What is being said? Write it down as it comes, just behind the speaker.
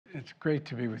It's great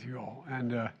to be with you all.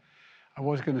 And I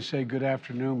was going to say good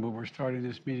afternoon, but we're starting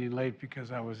this meeting late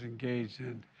because I was engaged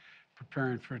in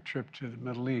preparing for a trip to the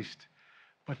Middle East.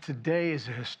 But today is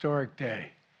a historic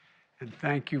day. And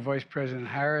thank you, Vice President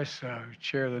Harris,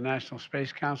 Chair of the National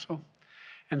Space Council.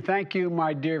 And thank you,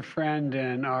 my dear friend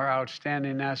and our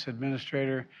outstanding NASA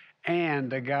administrator,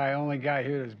 and the only guy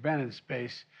here that's been in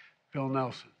space, Bill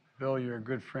Nelson. Bill, you're a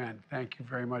good friend. Thank you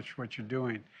very much for what you're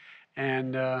doing.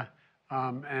 And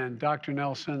Dr.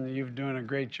 Nelson, you're doing a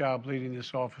great job leading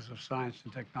this Office of Science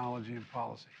and Technology and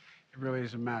Policy. It really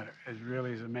is a matter. It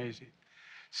really is amazing.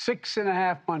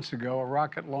 6.5 months ago, a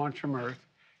rocket launched from Earth,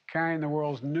 carrying the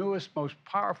world's newest, most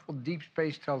powerful deep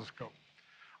space telescope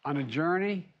on a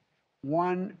journey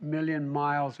 1 million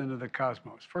miles into the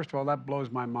cosmos. First of all, that blows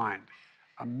my mind.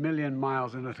 1 million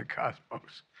miles into the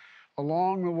cosmos.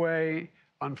 Along the way,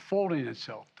 unfolding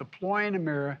itself, deploying a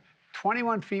mirror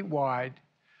 21 feet wide,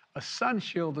 a sun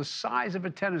shield the size of a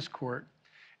tennis court,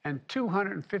 and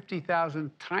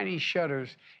 250,000 tiny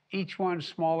shutters, each one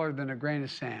smaller than a grain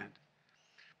of sand.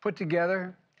 Put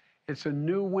together, it's a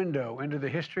new window into the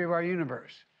history of our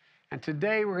universe. And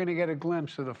today we're going to get a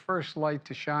glimpse of the first light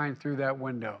to shine through that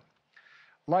window.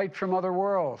 Light from other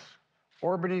worlds,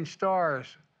 orbiting stars,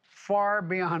 far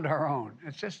beyond our own.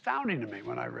 It's astounding to me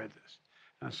when I read this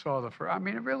and I saw the first. I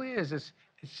mean, it really is. It's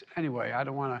anyway, I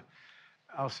don't want to,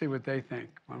 I'll see what they think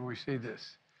when we see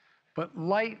this. But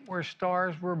light where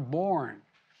stars were born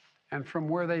and from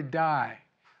where they die.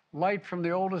 Light from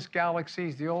the oldest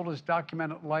galaxies, the oldest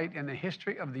documented light in the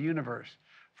history of the universe,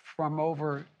 from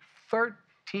over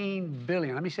 13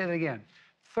 billion, let me say that again,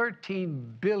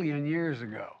 13 billion years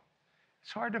ago.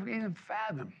 It's hard to even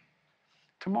fathom.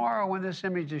 Tomorrow, when this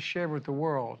image is shared with the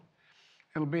world,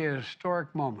 it'll be a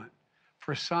historic moment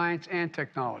for science and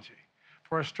technology,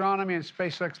 for astronomy and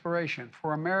space exploration,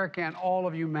 for America and all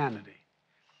of humanity.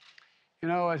 You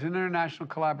know, as an international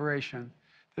collaboration,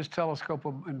 this telescope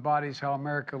embodies how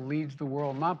America leads the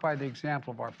world, not by the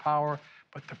example of our power,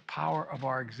 but the power of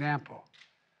our example.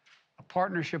 A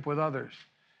partnership with others.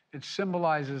 It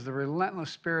symbolizes the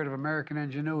relentless spirit of American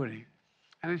ingenuity.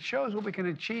 And it shows what we can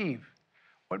achieve,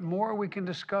 what more we can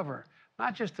discover,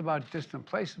 not just about distant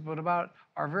places, but about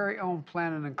our very own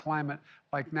planet and climate,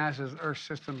 like NASA's Earth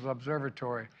Systems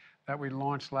Observatory that we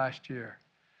launched last year.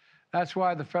 That's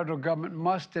why the federal government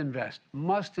must invest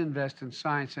in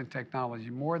science and technology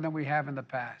more than we have in the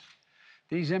past.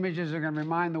 These images are going to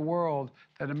remind the world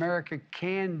that America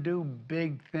can do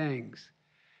big things,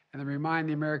 and they remind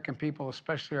the American people,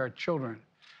 especially our children,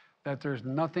 that there's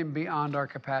nothing beyond our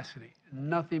capacity,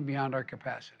 nothing beyond our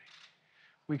capacity.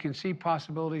 We can see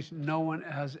possibilities no one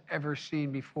has ever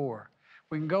seen before.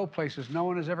 We can go places no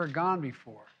one has ever gone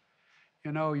before.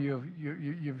 You know,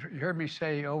 you've heard me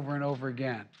say over and over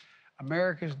again,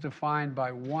 America is defined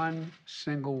by one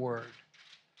single word: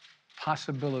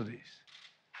 possibilities.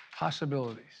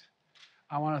 Possibilities.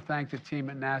 I want to thank the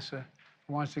team at NASA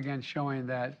for once again showing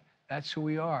that that's who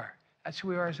we are. That's who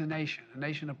we are as a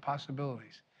nation of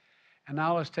possibilities. And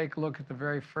now let's take a look at the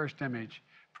very first image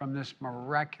from this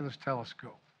miraculous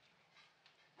telescope.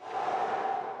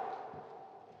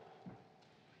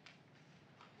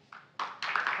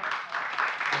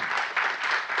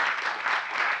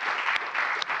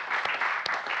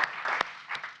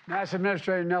 NASA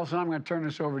Administrator Nelson, I'm going to turn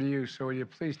this over to you. So will you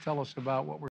please tell us about what we're